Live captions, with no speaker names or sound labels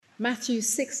Matthew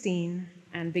 16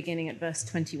 and beginning at verse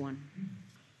 21.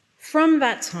 From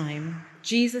that time,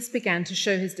 Jesus began to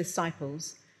show his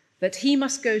disciples that he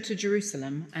must go to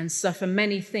Jerusalem and suffer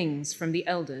many things from the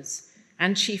elders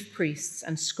and chief priests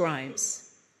and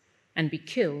scribes, and be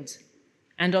killed,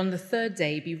 and on the third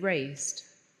day be raised.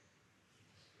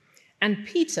 And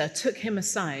Peter took him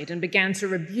aside and began to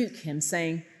rebuke him,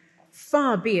 saying,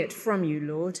 "Far be it from you,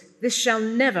 Lord, this shall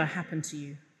never happen to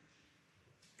you."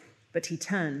 But he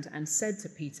turned and said to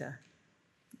Peter,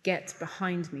 "Get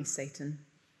behind me, Satan.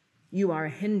 You are a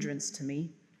hindrance to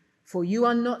me, for you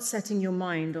are not setting your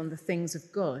mind on the things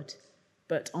of God,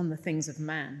 but on the things of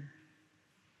man."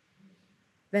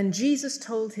 Then Jesus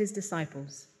told his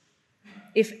disciples,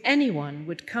 "If anyone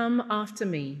would come after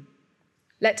me,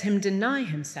 let him deny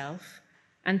himself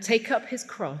and take up his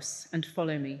cross and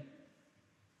follow me.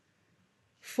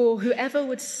 For whoever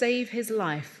would save his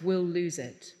life will lose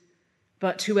it,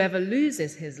 but whoever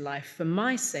loses his life for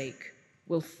my sake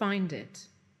will find it.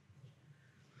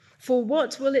 For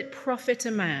what will it profit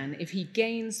a man if he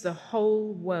gains the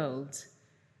whole world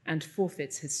and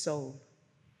forfeits his soul?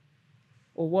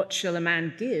 Or what shall a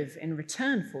man give in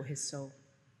return for his soul?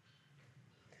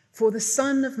 For the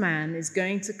Son of Man is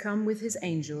going to come with his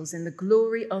angels in the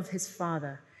glory of his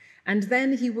Father, and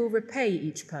then he will repay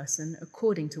each person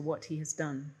according to what he has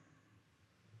done.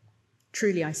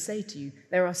 Truly I say to you,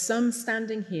 there are some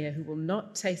standing here who will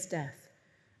not taste death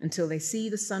until they see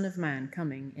the Son of Man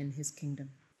coming in his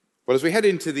kingdom." Well, as we head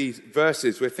into these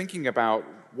verses, we're thinking about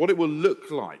what it will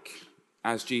look like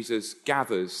as Jesus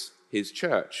gathers his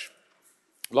church.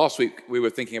 Last week, we were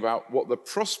thinking about what the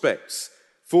prospects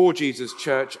for Jesus'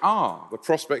 church are, the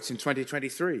prospects in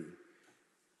 2023.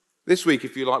 This week,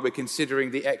 if you like, we're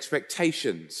considering the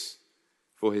expectations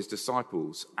for his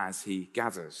disciples as he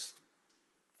gathers.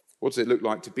 What does it look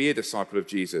like to be a disciple of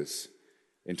Jesus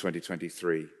in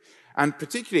 2023? And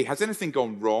particularly, has anything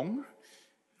gone wrong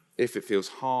if it feels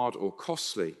hard or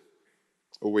costly,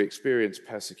 or we experience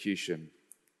persecution?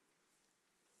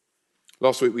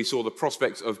 Last week, we saw the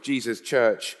prospects of Jesus'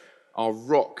 church are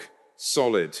rock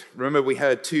solid. Remember, we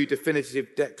heard two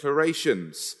definitive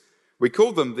declarations. We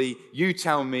called them the "you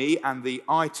tell me" and the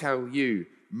 "I tell you"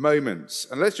 moments.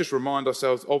 And let's just remind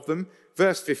ourselves of them.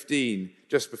 Verse 15,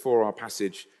 just before our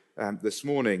passage this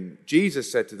morning,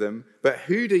 Jesus said to them, "But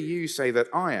who do you say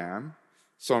that I am?"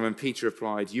 Simon Peter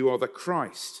replied, "You are the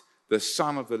Christ, the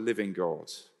Son of the living God."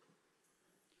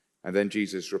 And then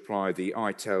Jesus replied, the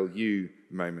 "I tell you"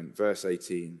 moment, verse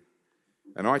 18.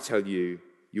 "And I tell you,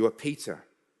 you are Peter,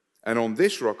 and on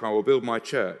this rock I will build my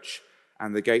church,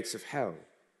 and the gates of hell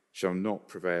shall not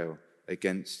prevail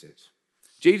against it."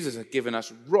 Jesus has given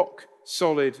us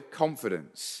rock-solid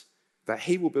confidence that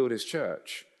he will build his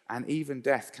church, and even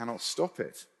death cannot stop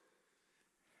it.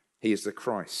 He is the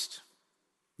Christ.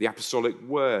 The apostolic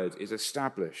word is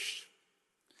established.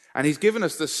 And he's given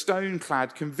us the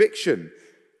stone-clad conviction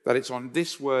that it's on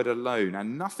this word alone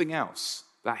and nothing else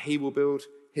that he will build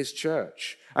his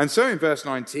church. And so in verse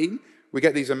 19, we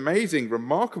get these amazing,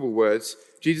 remarkable words.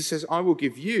 Jesus says, "I will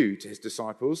give you," to his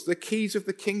disciples, "the keys of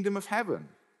the kingdom of heaven."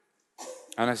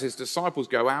 And as his disciples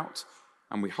go out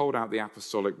and we hold out the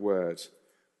apostolic word,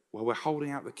 well, we're holding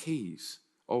out the keys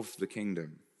of the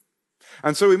kingdom.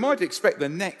 And so we might expect the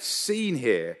next scene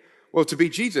here, well, to be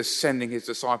Jesus sending his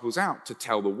disciples out to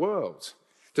tell the world,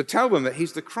 to tell them that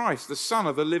he's the Christ, the Son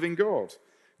of the living God.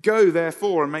 "Go,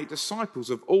 therefore, and make disciples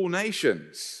of all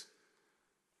nations."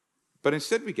 But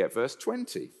instead we get verse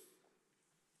 20.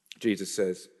 Jesus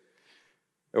says,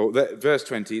 verse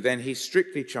 20, "Then he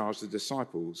strictly charged the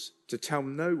disciples to tell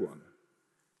no one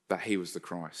that he was the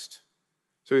Christ."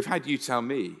 So we've had "you tell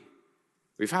me,"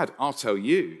 we've had "I'll tell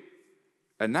you,"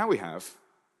 and now we have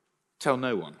 "tell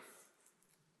no one."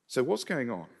 So what's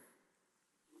going on?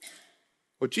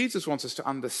 Well, Jesus wants us to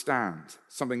understand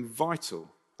something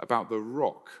vital about the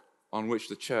rock on which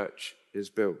the church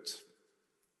is built.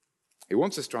 He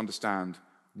wants us to understand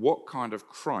what kind of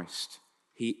Christ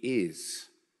he is.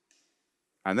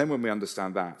 And then when we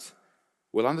understand that,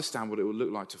 we'll understand what it will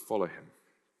look like to follow him.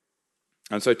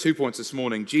 And so 2 points this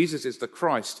morning. Jesus is the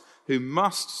Christ who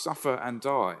must suffer and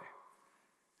die.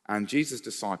 And Jesus'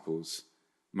 disciples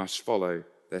must follow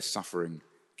their suffering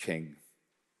King.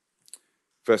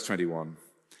 Verse 21.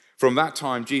 "From that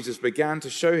time, Jesus began to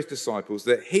show his disciples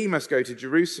that he must go to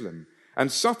Jerusalem and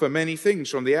suffer many things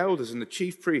from the elders and the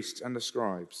chief priests and the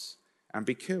scribes, and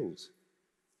be killed,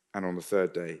 and on the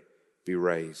third day be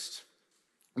raised."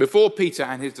 Before Peter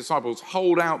and his disciples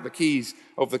hold out the keys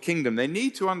of the kingdom, they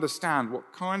need to understand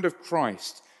what kind of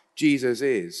Christ Jesus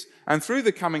is. And through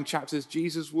the coming chapters,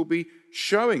 Jesus will be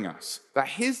showing us that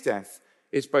his death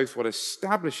is both what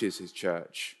establishes his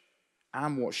church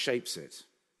and what shapes it.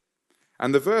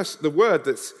 And the word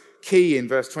that's key in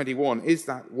verse 21 is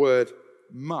that word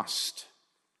must.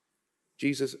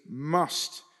 Jesus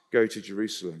must go to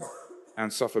Jerusalem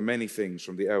and suffer many things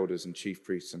from the elders and chief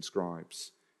priests and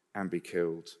scribes and be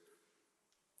killed.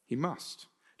 He must.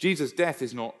 Jesus' death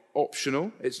is not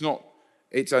optional. It's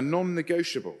a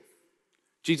non-negotiable.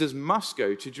 Jesus must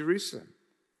go to Jerusalem.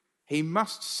 He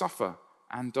must suffer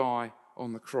and die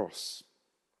on the cross.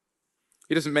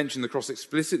 He doesn't mention the cross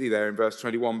explicitly there in verse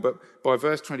 21, but by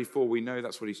verse 24 we know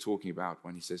that's what he's talking about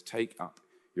when he says, take up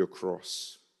your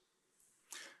cross.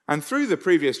 And through the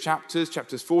previous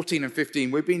chapters 14 and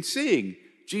 15, we've been seeing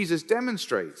Jesus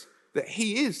demonstrate that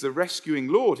he is the rescuing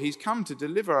Lord. He's come to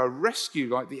deliver a rescue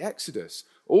like the Exodus,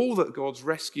 all that God's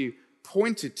rescue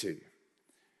pointed to.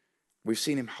 We've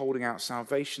seen him holding out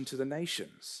salvation to the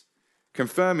nations,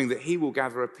 confirming that he will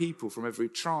gather a people from every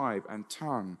tribe and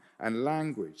tongue and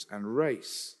language and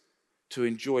race to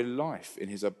enjoy life in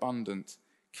his abundant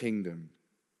kingdom.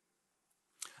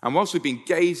 And whilst we've been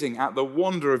gazing at the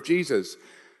wonder of Jesus,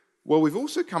 well, we've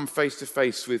also come face to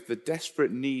face with the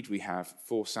desperate need we have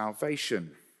for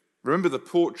salvation. Remember the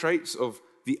portraits of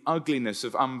the ugliness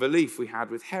of unbelief we had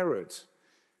with Herod,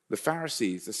 the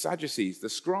Pharisees, the Sadducees, the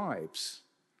scribes.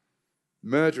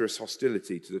 Murderous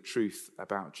hostility to the truth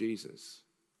about Jesus.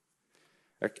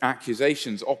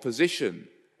 Accusations, opposition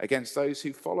against those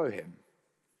who follow him.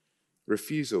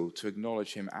 Refusal to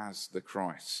acknowledge him as the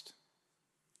Christ.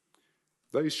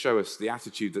 Those show us the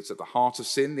attitude that's at the heart of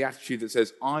sin, the attitude that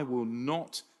says, I will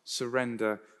not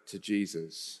surrender to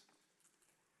Jesus.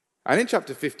 And in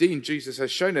chapter 15, Jesus has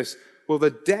shown us, well,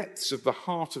 the depths of the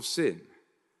heart of sin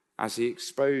as he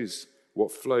exposed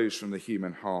what flows from the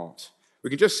human heart. We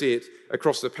can just see it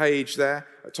across the page there,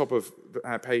 at top of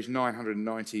page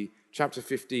 990, chapter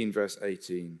 15, verse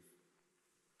 18.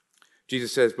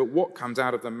 Jesus says, but what comes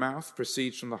out of the mouth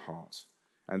proceeds from the heart,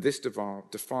 and this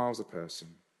defiles a person.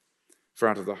 For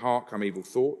out of the heart come evil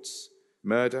thoughts,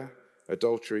 murder,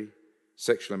 adultery,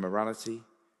 sexual immorality,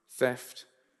 theft,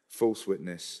 false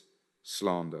witness,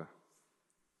 slander.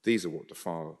 These are what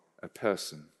defile a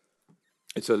person.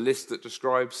 It's a list that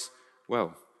describes,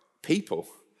 well, people.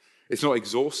 It's not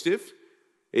exhaustive,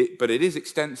 but it is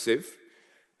extensive,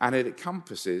 and it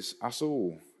encompasses us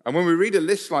all. And when we read a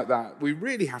list like that, we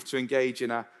really have to engage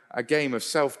in a game of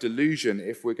self-delusion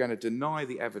if we're going to deny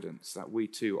the evidence that we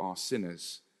too are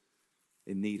sinners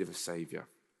in need of a saviour.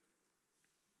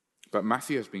 But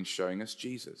Matthew has been showing us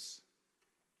Jesus.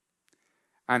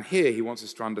 And here he wants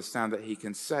us to understand that he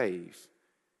can save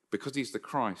because he's the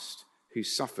Christ who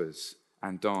suffers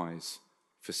and dies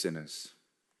for sinners.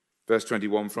 Verse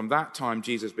 21, from that time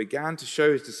Jesus began to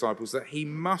show his disciples that he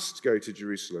must go to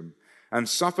Jerusalem and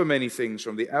suffer many things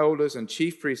from the elders and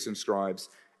chief priests and scribes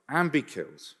and be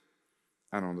killed,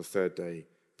 and on the third day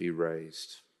be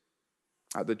raised.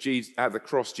 At the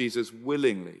cross, Jesus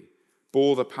willingly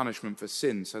bore the punishment for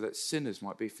sin so that sinners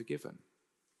might be forgiven.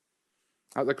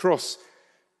 At the cross,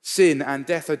 sin and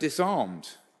death are disarmed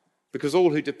because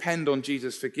all who depend on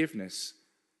Jesus' forgiveness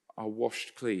are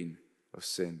washed clean of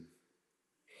sin.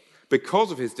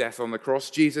 Because of his death on the cross,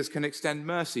 Jesus can extend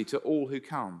mercy to all who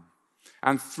come.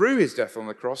 And through his death on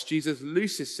the cross, Jesus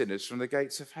looses sinners from the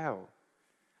gates of hell.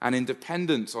 And in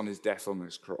dependence on his death on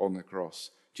the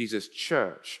cross, Jesus'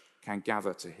 church can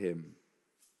gather to him.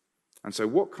 And so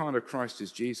what kind of Christ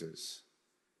is Jesus?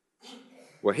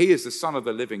 Well, he is the Son of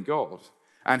the living God,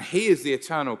 and he is the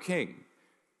eternal King.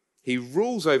 He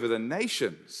rules over the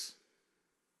nations,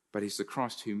 but he's the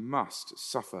Christ who must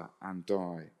suffer and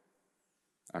die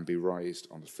and be raised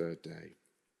on the third day.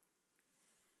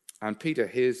 And Peter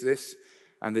hears this,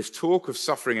 and this talk of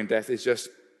suffering and death is just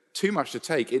too much to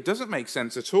take. It doesn't make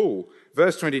sense at all.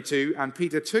 Verse 22, and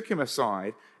Peter took him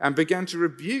aside and began to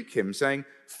rebuke him, saying,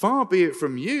 far be it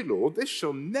from you, Lord, this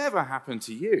shall never happen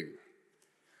to you.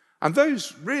 And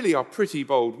those really are pretty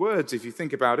bold words if you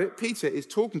think about it. Peter is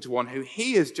talking to one who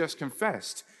he has just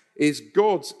confessed is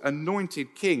God's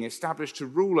anointed king, established to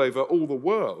rule over all the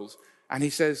world. And he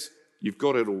says, you've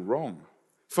got it all wrong.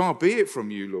 Far be it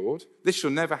from you, Lord. This shall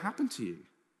never happen to you.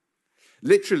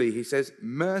 Literally, he says,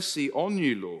 mercy on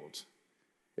you, Lord.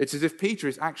 It's as if Peter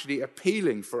is actually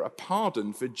appealing for a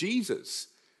pardon for Jesus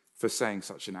for saying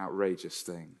such an outrageous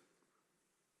thing.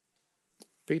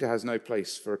 Peter has no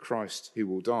place for a Christ who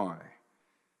will die.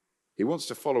 He wants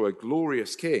to follow a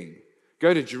glorious king,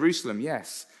 go to Jerusalem,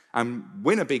 yes, and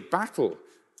win a big battle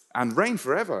and reign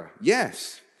forever,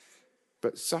 yes,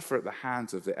 but suffer at the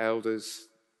hands of the elders,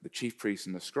 the chief priests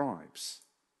and the scribes,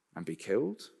 and be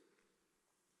killed?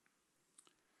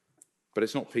 But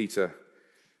it's not Peter.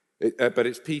 But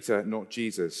it's Peter, not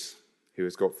Jesus, who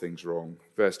has got things wrong.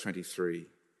 Verse 23.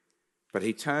 But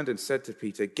he turned and said to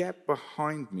Peter, "Get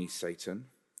behind me, Satan.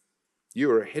 You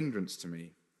are a hindrance to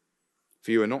me,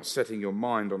 for you are not setting your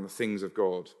mind on the things of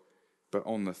God, but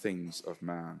on the things of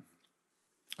man."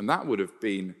 And that would have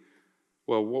been,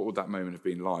 well, what would that moment have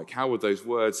been like? How would those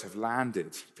words have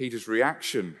landed? Peter's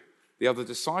reaction, the other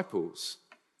disciples,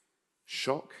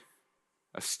 shock,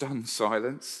 a stunned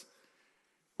silence.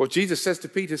 What Jesus says to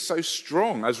Peter is so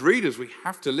strong. As readers, we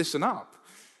have to listen up.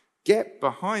 Get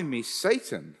behind me,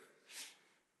 Satan.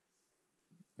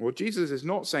 Well, Jesus is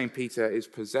not saying Peter is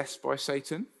possessed by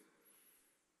Satan,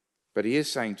 but he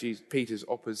is saying Peter's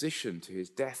opposition to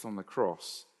his death on the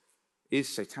cross is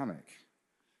satanic.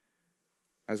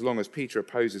 As long as Peter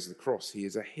opposes the cross, he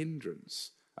is a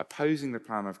hindrance, opposing the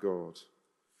plan of God.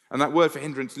 And that word for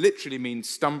hindrance literally means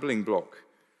stumbling block.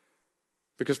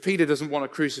 Because Peter doesn't want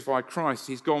to crucify Christ,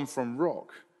 he's gone from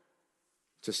rock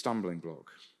to stumbling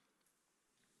block.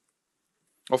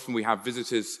 Often we have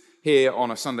visitors here on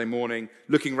a Sunday morning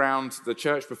looking around the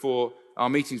church before our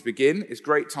meetings begin. It's a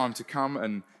great time to come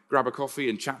and grab a coffee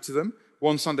and chat to them.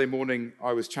 One Sunday morning,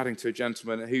 I was chatting to a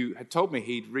gentleman who had told me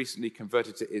he'd recently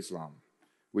converted to Islam.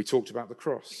 We talked about the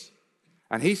cross.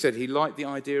 And he said he liked the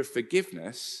idea of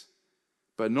forgiveness,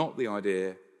 but not the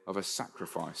idea of a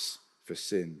sacrifice for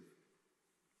sin.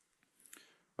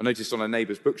 I noticed on a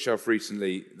neighbour's bookshelf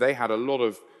recently, they had a lot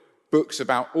of books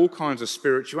about all kinds of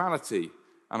spirituality.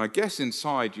 And I guess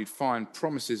inside you'd find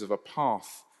promises of a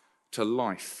path to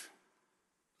life.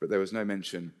 But there was no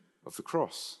mention of the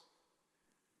cross.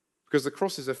 Because the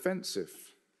cross is offensive.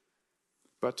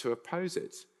 But to oppose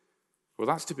it, well,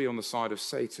 that's to be on the side of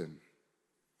Satan.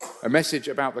 A message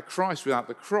about the Christ without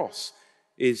the cross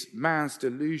is man's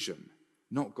delusion,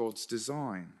 not God's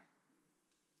design.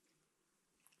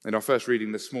 In our first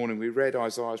reading this morning, we read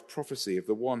Isaiah's prophecy of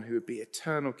the one who would be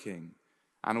eternal king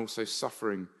and also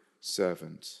suffering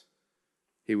servant.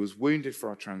 He was wounded for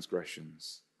our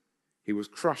transgressions. He was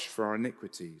crushed for our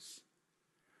iniquities.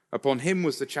 Upon him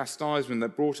was the chastisement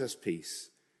that brought us peace,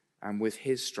 and with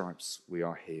his stripes we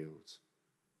are healed.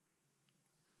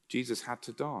 Jesus had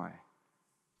to die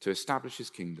to establish his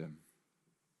kingdom.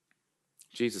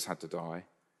 Jesus had to die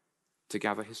to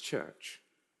gather his church.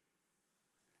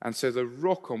 And so the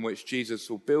rock on which Jesus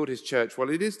will build his church, well,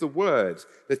 it is the word,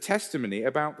 the testimony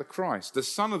about the Christ, the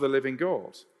Son of the living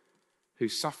God, who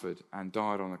suffered and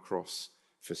died on a cross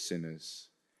for sinners.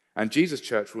 And Jesus'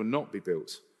 church will not be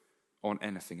built on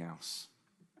anything else.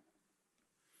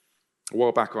 A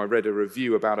while back I read a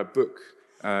review about a book,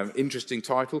 interesting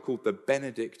title, called The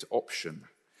Benedict Option.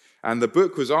 And the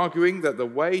book was arguing that the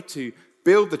way to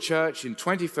build the church in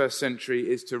 21st century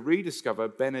is to rediscover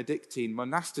Benedictine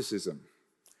monasticism.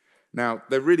 Now,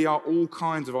 there really are all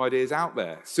kinds of ideas out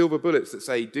there, silver bullets that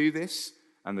say, do this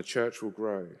and the church will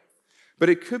grow. But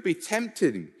it could be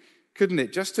tempting, couldn't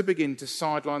it, just to begin to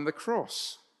sideline the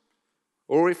cross?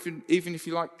 Or even if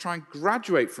you like, try and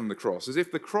graduate from the cross, as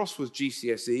if the cross was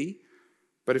GCSE,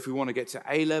 but if we want to get to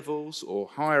A-levels or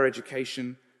higher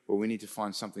education, well, we need to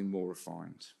find something more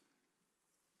refined.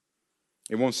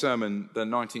 In one sermon, the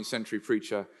 19th century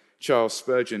preacher Charles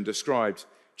Spurgeon described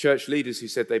church leaders who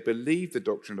said they believed the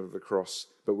doctrine of the cross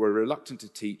but were reluctant to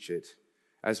teach it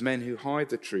as men who hide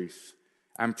the truth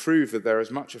and prove that they're as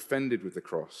much offended with the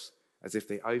cross as if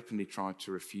they openly tried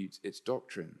to refute its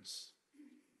doctrines.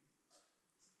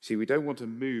 See, we don't want to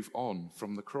move on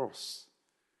from the cross.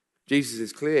 Jesus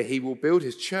is clear. He will build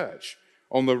his church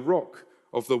on the rock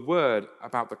of the word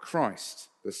about the Christ,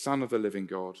 the Son of the living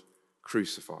God,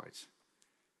 crucified.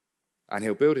 And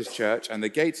he'll build his church, and the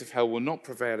gates of hell will not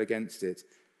prevail against it.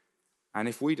 And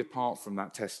if we depart from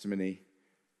that testimony,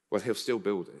 well, he'll still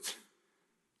build it,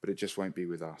 but it just won't be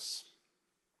with us.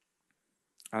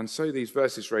 And so these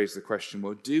verses raise the question,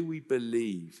 well, do we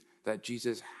believe that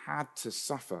Jesus had to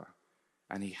suffer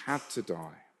and he had to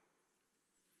die?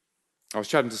 I was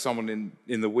chatting to someone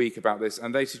in the week about this,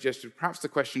 and they suggested perhaps the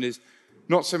question is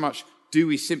not so much, do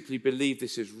we simply believe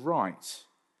this is right,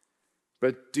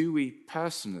 but do we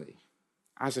personally,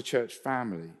 as a church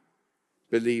family,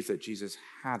 believe that Jesus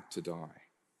had to die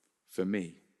for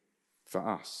me, for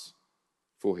us,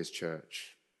 for his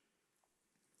church?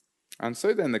 And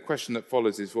so then the question that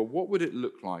follows is, well, what would it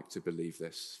look like to believe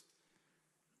this?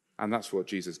 And that's what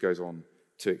Jesus goes on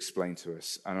to explain to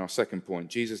us. And our second point,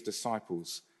 Jesus'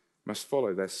 disciples must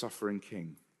follow their suffering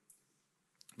king.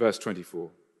 Verse 24.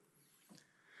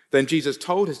 Then Jesus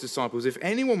told his disciples, if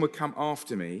anyone would come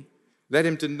after me, let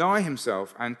him deny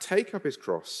himself and take up his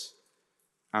cross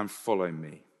and follow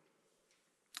me.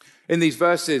 In these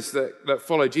verses that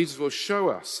follow, Jesus will show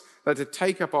us that to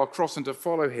take up our cross and to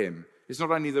follow him is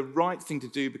not only the right thing to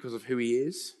do because of who he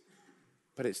is,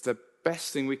 but it's the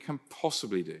best thing we can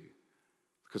possibly do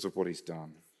because of what he's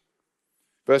done.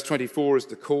 Verse 24 is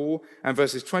the call, and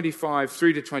verses 25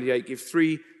 through to 28 give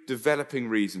three developing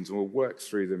reasons, and we'll work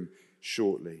through them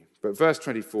shortly. But verse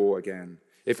 24 again,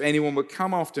 if anyone would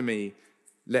come after me,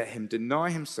 let him deny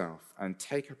himself and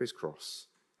take up his cross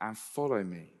and follow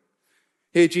me.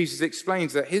 Here Jesus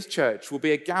explains that his church will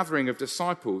be a gathering of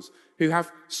disciples who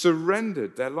have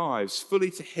surrendered their lives fully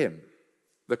to him,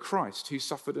 the Christ who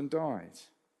suffered and died.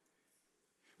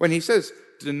 When he says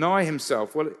deny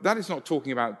himself, well, that is not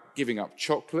talking about giving up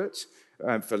chocolate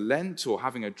for Lent or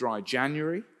having a dry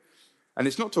January. And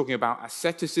it's not talking about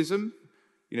asceticism,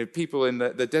 people in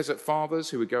the desert fathers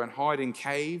who would go and hide in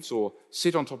caves or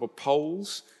sit on top of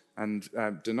poles and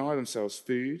deny themselves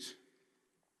food.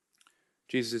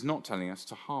 Jesus is not telling us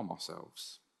to harm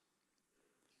ourselves.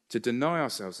 To deny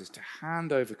ourselves is to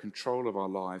hand over control of our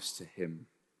lives to him.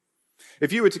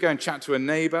 If you were to go and chat to a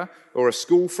neighbour or a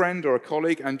school friend or a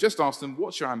colleague and just ask them,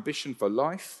 what's your ambition for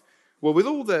life? Well, with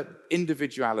all the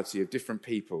individuality of different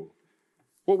people,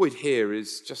 what we'd hear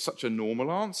is just such a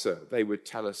normal answer. They would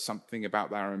tell us something about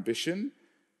their ambition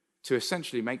to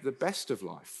essentially make the best of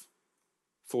life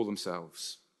for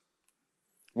themselves.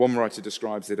 One writer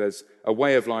describes it as a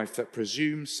way of life that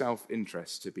presumes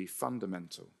self-interest to be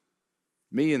fundamental.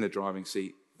 Me in the driving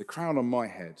seat, the crown on my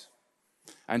head.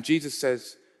 And Jesus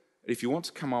says, if you want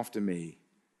to come after me,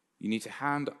 you need to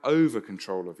hand over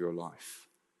control of your life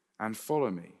and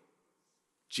follow me.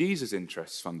 Jesus'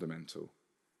 interests fundamental.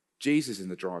 Jesus in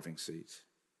the driving seat.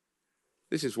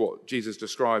 This is what Jesus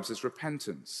describes as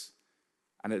repentance,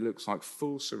 and it looks like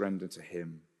full surrender to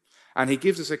him. And he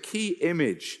gives us a key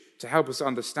image to help us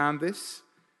understand this.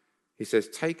 He says,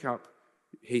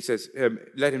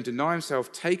 let him deny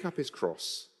himself, take up his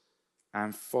cross,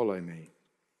 and follow me.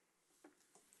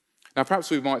 Now,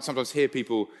 perhaps we might sometimes hear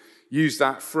people use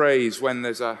that phrase when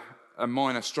there's a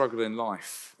minor struggle in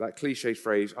life, that cliched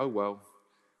phrase, oh, well,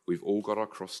 we've all got our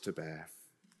cross to bear.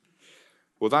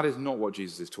 Well, that is not what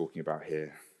Jesus is talking about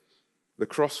here. The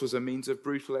cross was a means of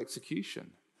brutal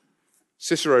execution.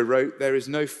 Cicero wrote, there is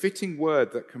no fitting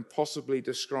word that can possibly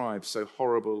describe so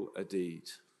horrible a deed.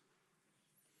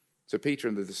 To Peter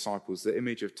and the disciples, the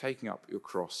image of taking up your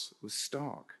cross was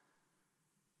stark.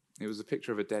 It was a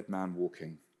picture of a dead man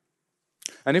walking.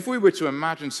 And if we were to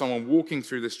imagine someone walking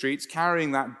through the streets,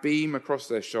 carrying that beam across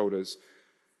their shoulders,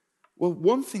 well,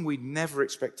 one thing we'd never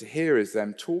expect to hear is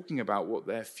them talking about what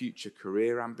their future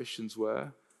career ambitions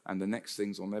were and the next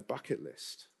things on their bucket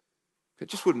list. It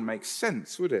just wouldn't make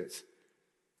sense, would it?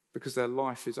 Because their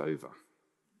life is over.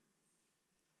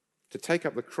 To take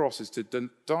up the cross is to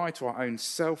die to our own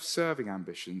self-serving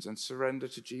ambitions and surrender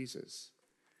to Jesus.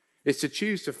 It's to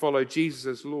choose to follow Jesus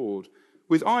as Lord,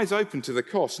 with eyes open to the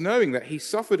cost, knowing that he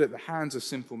suffered at the hands of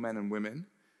simple men and women,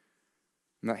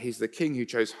 and that he's the king who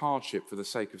chose hardship for the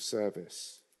sake of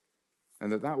service,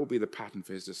 and that will be the pattern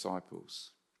for his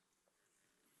disciples.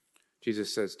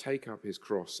 Jesus says, take up his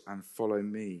cross and follow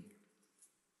me.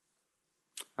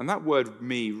 And that word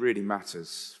me really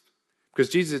matters, because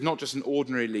Jesus is not just an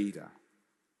ordinary leader.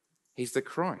 He's the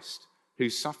Christ who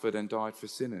suffered and died for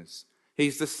sinners.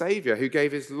 He's the Saviour who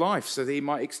gave his life so that he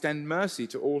might extend mercy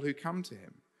to all who come to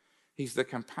him. He's the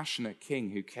compassionate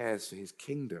king who cares for his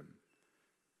kingdom.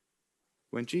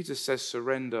 When Jesus says,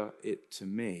 surrender it to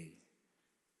me,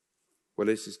 well,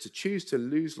 it is to choose to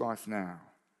lose life now,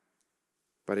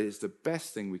 but it is the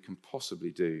best thing we can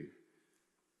possibly do.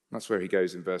 That's where he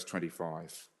goes in verse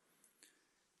 25.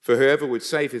 For whoever would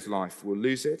save his life will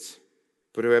lose it,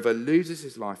 but whoever loses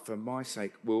his life for my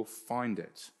sake will find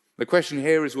it. The question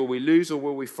here is, will we lose or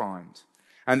will we find?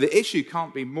 And the issue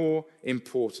can't be more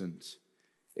important.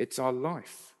 It's our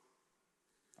life,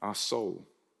 our soul.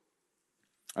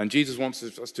 And Jesus wants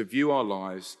us to view our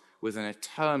lives with an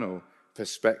eternal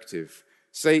perspective.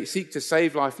 Seek to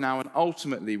save life now, and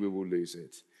ultimately we will lose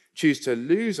it. Choose to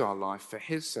lose our life for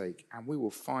his sake, and we will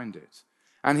find it.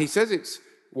 And he says it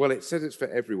says it's for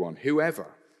everyone.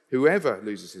 Whoever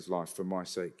loses his life for my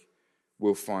sake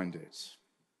will find it.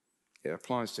 It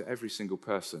applies to every single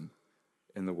person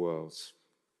in the world.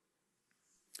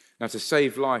 Now, to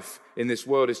save life in this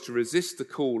world is to resist the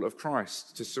call of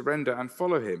Christ, to surrender and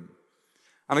follow him.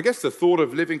 And I guess the thought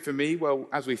of living for me, well,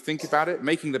 as we think about it,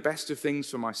 making the best of things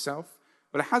for myself,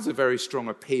 well, it has a very strong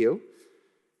appeal.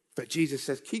 But Jesus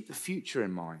says, keep the future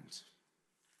in mind.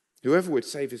 Whoever would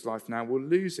save his life now will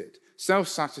lose it.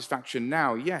 Self-satisfaction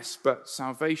now, yes, but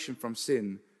salvation from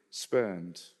sin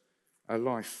spurned. A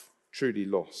life truly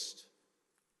lost.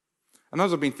 And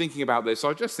as I've been thinking about this, I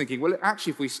was just thinking, well,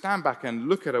 actually, if we stand back and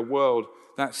look at a world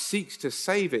that seeks to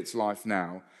save its life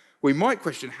now, we might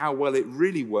question how well it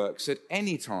really works at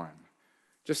any time.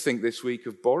 Just think this week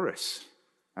of Boris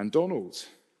and Donald.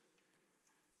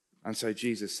 And so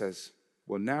Jesus says,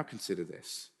 well, now consider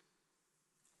this.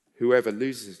 Whoever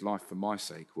loses his life for my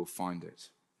sake will find it.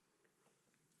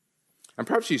 And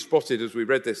perhaps you spotted as we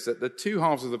read this that the two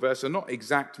halves of the verse are not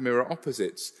exact mirror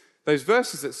opposites. Those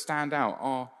verses that stand out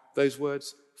are those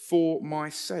words, for my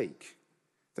sake,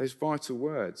 those vital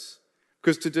words.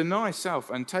 Because to deny self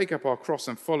and take up our cross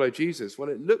and follow Jesus, well,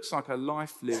 it looks like a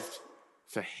life lived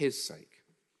for his sake.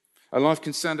 A life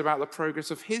concerned about the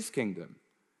progress of his kingdom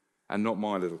and not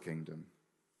my little kingdom.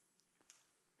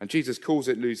 And Jesus calls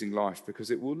it losing life because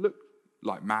it will look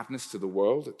like madness to the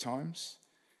world at times.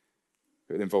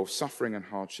 It will involve suffering and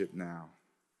hardship now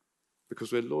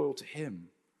because we're loyal to him.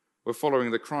 We're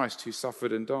following the Christ who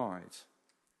suffered and died.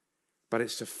 But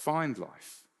it's to find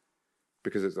life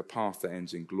because it's a path that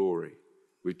ends in glory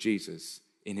with Jesus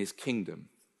in his kingdom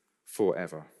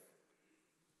forever.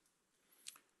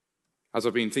 As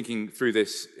I've been thinking through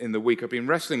this in the week, I've been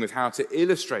wrestling with how to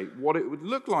illustrate what it would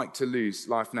look like to lose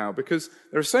life now, because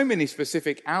there are so many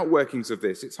specific outworkings of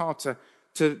this. It's hard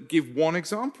to give one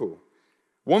example.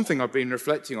 One thing I've been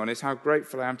reflecting on is how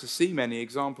grateful I am to see many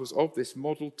examples of this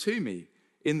model to me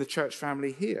in the church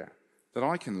family here that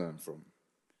I can learn from.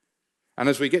 And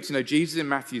as we get to know Jesus in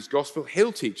Matthew's gospel,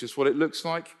 he'll teach us what it looks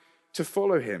like to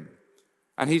follow him.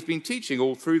 And he's been teaching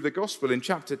all through the gospel. In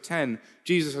chapter 10,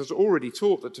 Jesus has already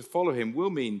taught that to follow him will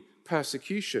mean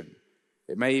persecution.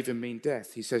 It may even mean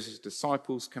death. He says his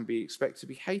disciples can be expected to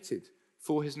be hated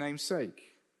for his name's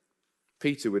sake.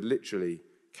 Peter would literally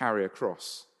carry a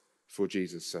cross for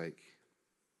Jesus' sake.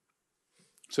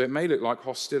 So it may look like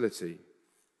hostility.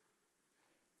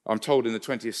 I'm told in the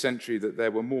 20th century that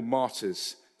there were more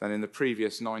martyrs than in the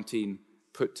previous 19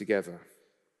 put together.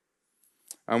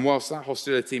 And whilst that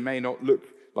hostility may not look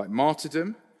like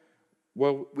martyrdom,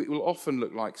 well, it will often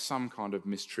look like some kind of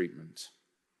mistreatment.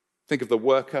 Think of the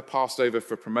worker passed over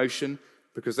for promotion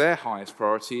because their highest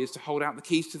priority is to hold out the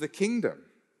keys to the kingdom.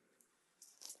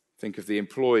 Think of the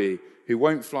employee who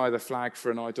won't fly the flag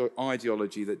for an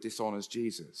ideology that dishonors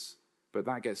Jesus, but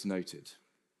that gets noted.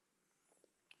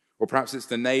 Or perhaps it's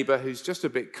the neighbor who's just a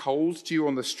bit cold to you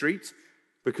on the street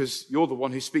because you're the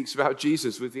one who speaks about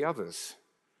Jesus with the others.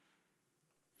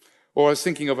 Or I was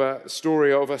thinking of a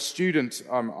story of a student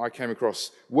I came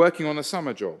across working on a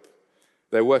summer job.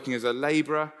 They're working as a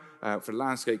labourer for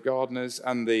landscape gardeners,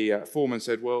 and the foreman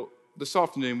said, well, this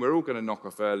afternoon we're all going to knock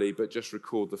off early, but just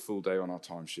record the full day on our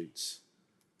timesheets.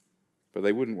 But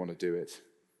they wouldn't want to do it.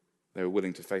 They were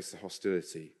willing to face the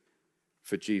hostility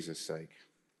for Jesus' sake.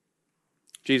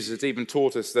 Jesus has even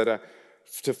taught us that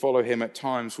to follow him at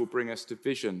times will bring us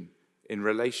division in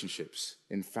relationships,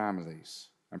 in families.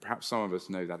 And perhaps some of us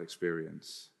know that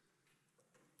experience.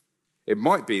 It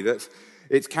might be that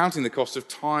it's counting the cost of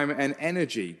time and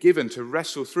energy given to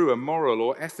wrestle through a moral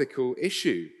or ethical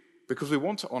issue because we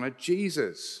want to honor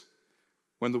Jesus,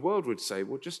 when the world would say,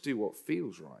 well, just do what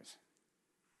feels right.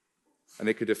 And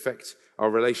it could affect our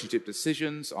relationship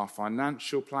decisions, our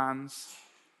financial plans.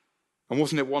 And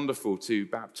wasn't it wonderful to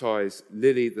baptize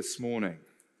Lily this morning?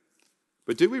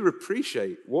 But do we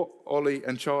appreciate what Ollie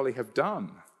and Charlie have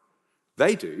done?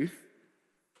 They do.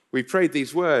 We prayed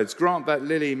these words, grant that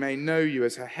Lily may know you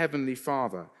as her heavenly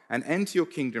Father and enter your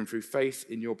kingdom through faith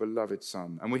in your beloved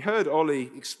Son. And we heard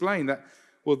Ollie explain that,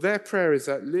 well, their prayer is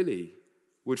that Lily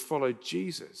would follow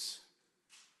Jesus.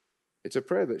 It's a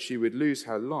prayer that she would lose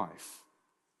her life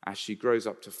as she grows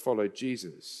up to follow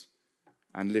Jesus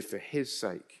and live for his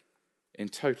sake in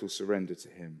total surrender to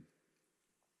him.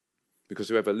 Because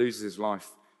whoever loses his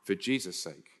life for Jesus'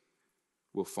 sake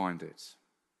will find it.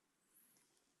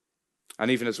 And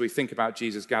even as we think about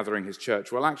Jesus gathering his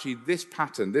church, well, actually, this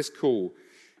pattern, this call,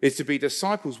 is to be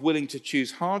disciples willing to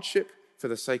choose hardship for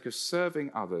the sake of serving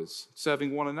others,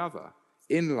 serving one another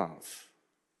in love.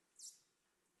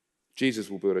 Jesus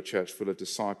will build a church full of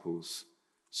disciples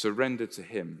surrendered to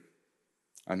him,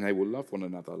 and they will love one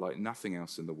another like nothing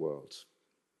else in the world.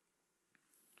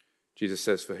 Jesus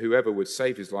says, for whoever would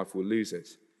save his life will lose it,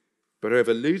 but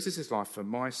whoever loses his life for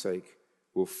my sake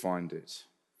will find it.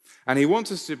 And he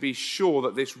wants us to be sure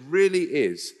that this really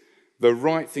is the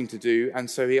right thing to do, and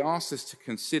so he asks us to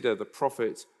consider the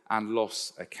profit and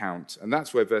loss account. And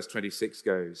that's where verse 26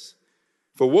 goes.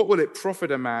 For what will it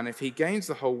profit a man if he gains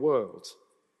the whole world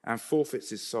and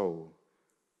forfeits his soul?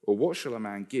 Or what shall a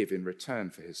man give in return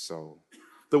for his soul?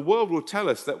 The world will tell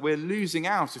us that we're losing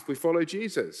out if we follow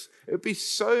Jesus. It would be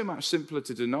so much simpler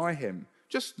to deny him.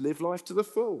 Just live life to the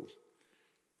full.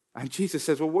 And Jesus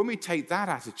says, well, when we take that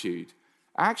attitude,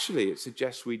 actually it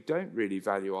suggests we don't really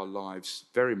value our lives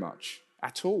very much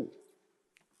at all.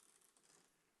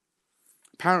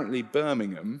 Apparently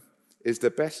Birmingham is the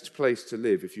best place to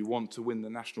live if you want to win the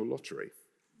national lottery.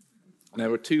 And there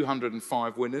were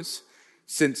 205 winners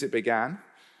since it began.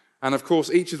 And of course,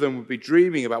 each of them would be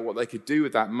dreaming about what they could do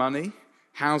with that money: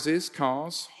 houses,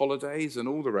 cars, holidays, and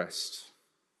all the rest.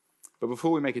 But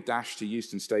before we make a dash to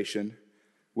Euston Station,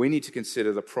 we need to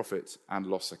consider the profit and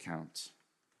loss account.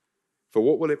 For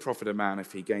what will it profit a man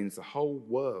if he gains the whole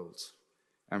world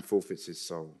and forfeits his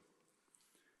soul?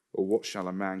 Or what shall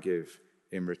a man give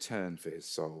in return for his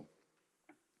soul?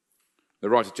 The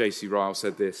writer J.C. Ryle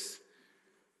said this: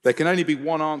 there can only be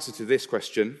one answer to this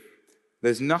question.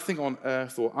 There's nothing on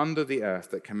earth or under the earth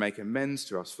that can make amends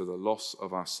to us for the loss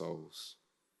of our souls.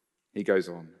 He goes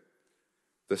on,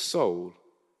 the soul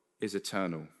is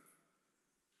eternal.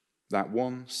 That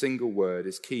one single word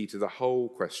is key to the whole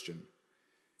question,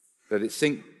 that it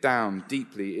sink down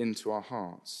deeply into our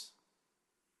hearts.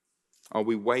 Are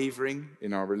we wavering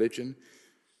in our religion?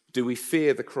 Do we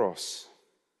fear the cross?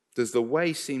 Does the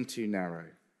way seem too narrow?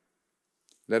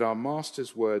 Let our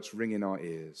Master's words ring in our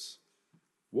ears.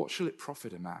 What shall it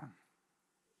profit a man?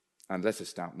 And let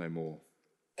us doubt no more.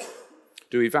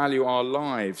 Do we value our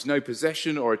lives? No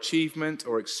possession or achievement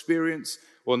or experience,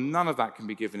 well, none of that can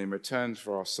be given in return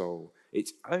for our soul.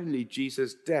 It's only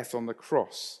Jesus' death on the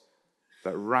cross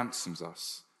that ransoms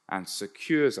us and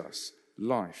secures us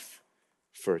life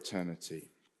for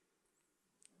eternity.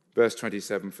 Verse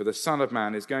 27, for the Son of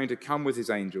Man is going to come with his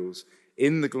angels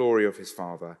in the glory of his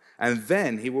Father, and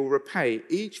then he will repay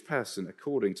each person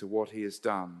according to what he has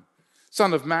done.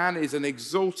 Son of Man is an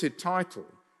exalted title,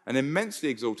 an immensely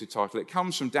exalted title. It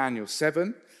comes from Daniel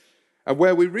 7,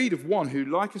 where we read of one who,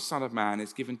 like a son of man,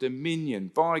 is given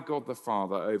dominion by God the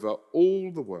Father over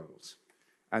all the world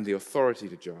and the authority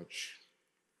to judge.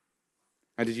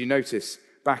 And did you notice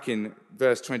back in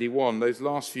verse 21, those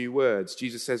last few words,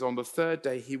 Jesus says, on the third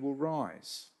day he will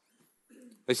rise.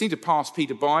 They seem to pass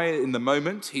Peter by in the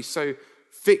moment. He's so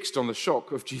fixed on the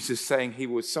shock of Jesus saying he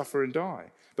would suffer and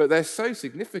die. But they're so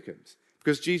significant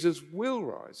because Jesus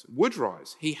would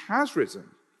rise. He has risen.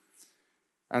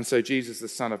 And so Jesus, the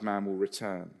Son of Man, will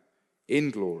return in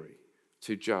glory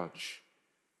to judge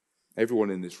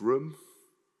everyone in this room,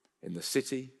 in the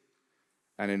city,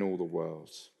 and in all the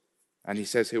world. And he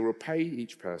says he'll repay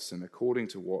each person according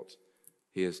to what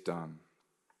he has done.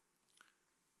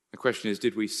 The question is,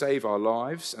 did we save our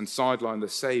lives and sideline the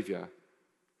Saviour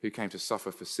who came to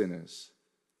suffer for sinners?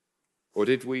 Or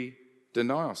did we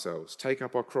deny ourselves, take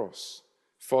up our cross,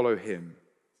 follow him,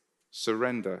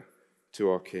 surrender to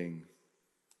our King?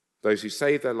 Those who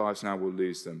save their lives now will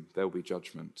lose them. There will be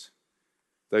judgment.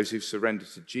 Those who surrender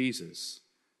to Jesus,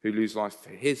 who lose life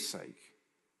for his sake,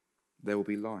 there will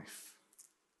be life.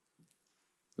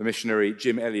 The missionary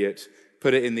Jim Elliot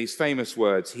put it in these famous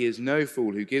words: he is no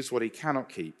fool who gives what he cannot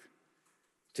keep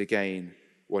to gain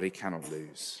what he cannot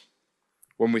lose.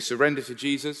 When we surrender to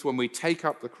Jesus, when we take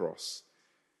up the cross,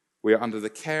 we are under the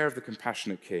care of the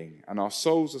compassionate King, and our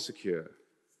souls are secure,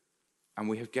 and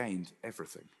we have gained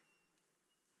everything.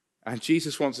 And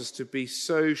Jesus wants us to be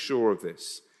so sure of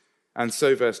this. And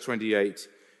so, verse 28,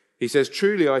 he says,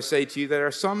 truly I say to you, there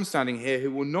are some standing here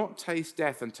who will not taste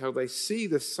death until they see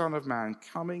the Son of Man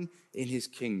coming in his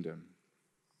kingdom.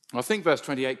 I think verse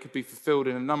 28 could be fulfilled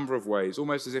in a number of ways,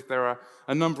 almost as if there are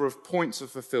a number of points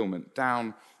of fulfillment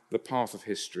down the path of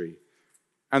history.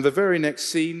 And the very next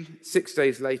scene, 6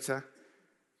 days later,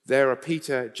 there are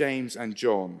Peter, James, and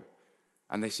John,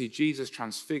 and they see Jesus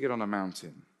transfigured on a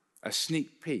mountain, a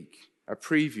sneak peek, a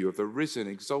preview of the risen,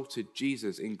 exalted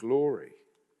Jesus in glory,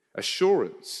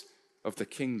 assurance of the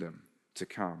kingdom to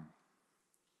come.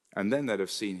 And then they'd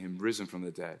have seen him risen from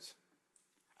the dead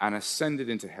and ascended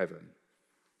into heaven,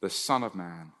 the Son of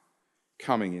Man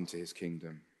coming into his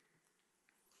kingdom.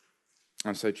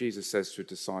 And so Jesus says to his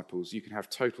disciples, you can have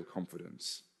total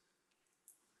confidence,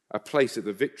 a place at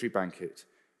the victory banquet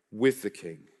with the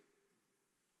King.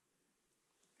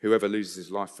 Whoever loses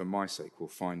his life for my sake will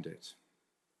find it.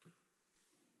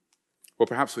 Well,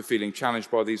 perhaps we're feeling challenged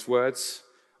by these words.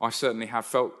 I certainly have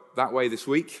felt that way this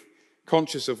week,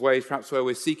 conscious of ways perhaps where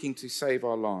we're seeking to save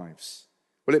our lives.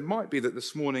 Well, it might be that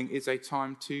this morning is a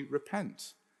time to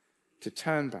repent, to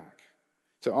turn back,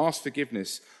 to ask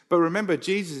forgiveness. But remember,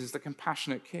 Jesus is the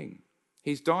compassionate King.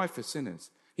 He's died for sinners.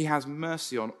 He has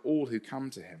mercy on all who come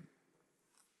to him.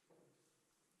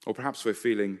 Or perhaps we're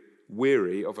feeling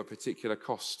weary of a particular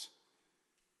cost.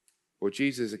 Or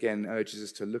Jesus again urges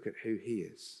us to look at who he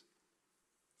is,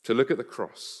 to look at the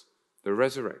cross, the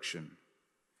resurrection.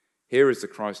 Here is the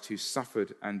Christ who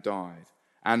suffered and died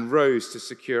and rose to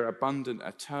secure abundant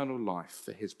eternal life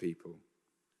for his people.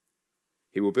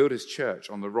 He will build his church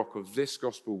on the rock of this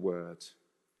gospel word.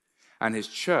 and his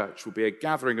church will be a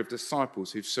gathering of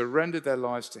disciples who've surrendered their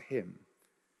lives to him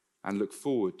and look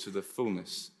forward to the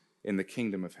fullness in the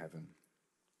kingdom of heaven.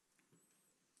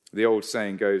 The old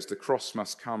saying goes, the cross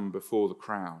must come before the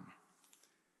crown,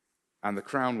 and the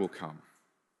crown will come.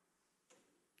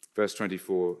 Verse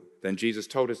 24, then Jesus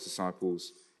told his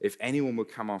disciples, if anyone will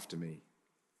come after me,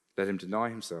 let him deny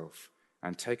himself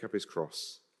and take up his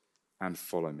cross and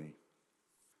follow me.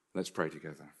 Let's pray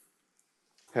together.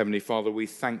 Heavenly Father, we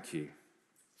thank you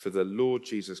for the Lord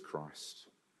Jesus Christ,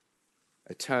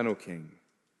 eternal King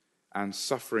and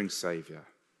suffering Saviour,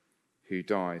 who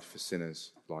died for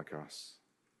sinners like us.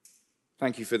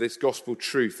 Thank you for this gospel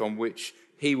truth on which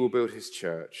he will build his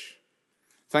church.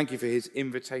 Thank you for his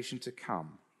invitation to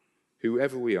come,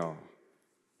 whoever we are,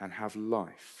 and have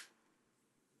life.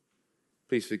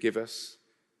 Please forgive us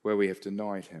where we have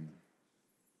denied him,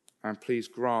 and please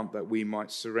grant that we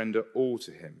might surrender all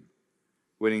to him,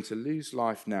 willing to lose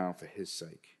life now for his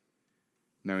sake,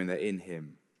 knowing that in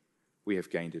him we have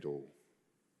gained it all.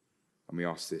 And we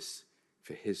ask this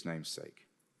for his name's sake.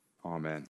 Amen.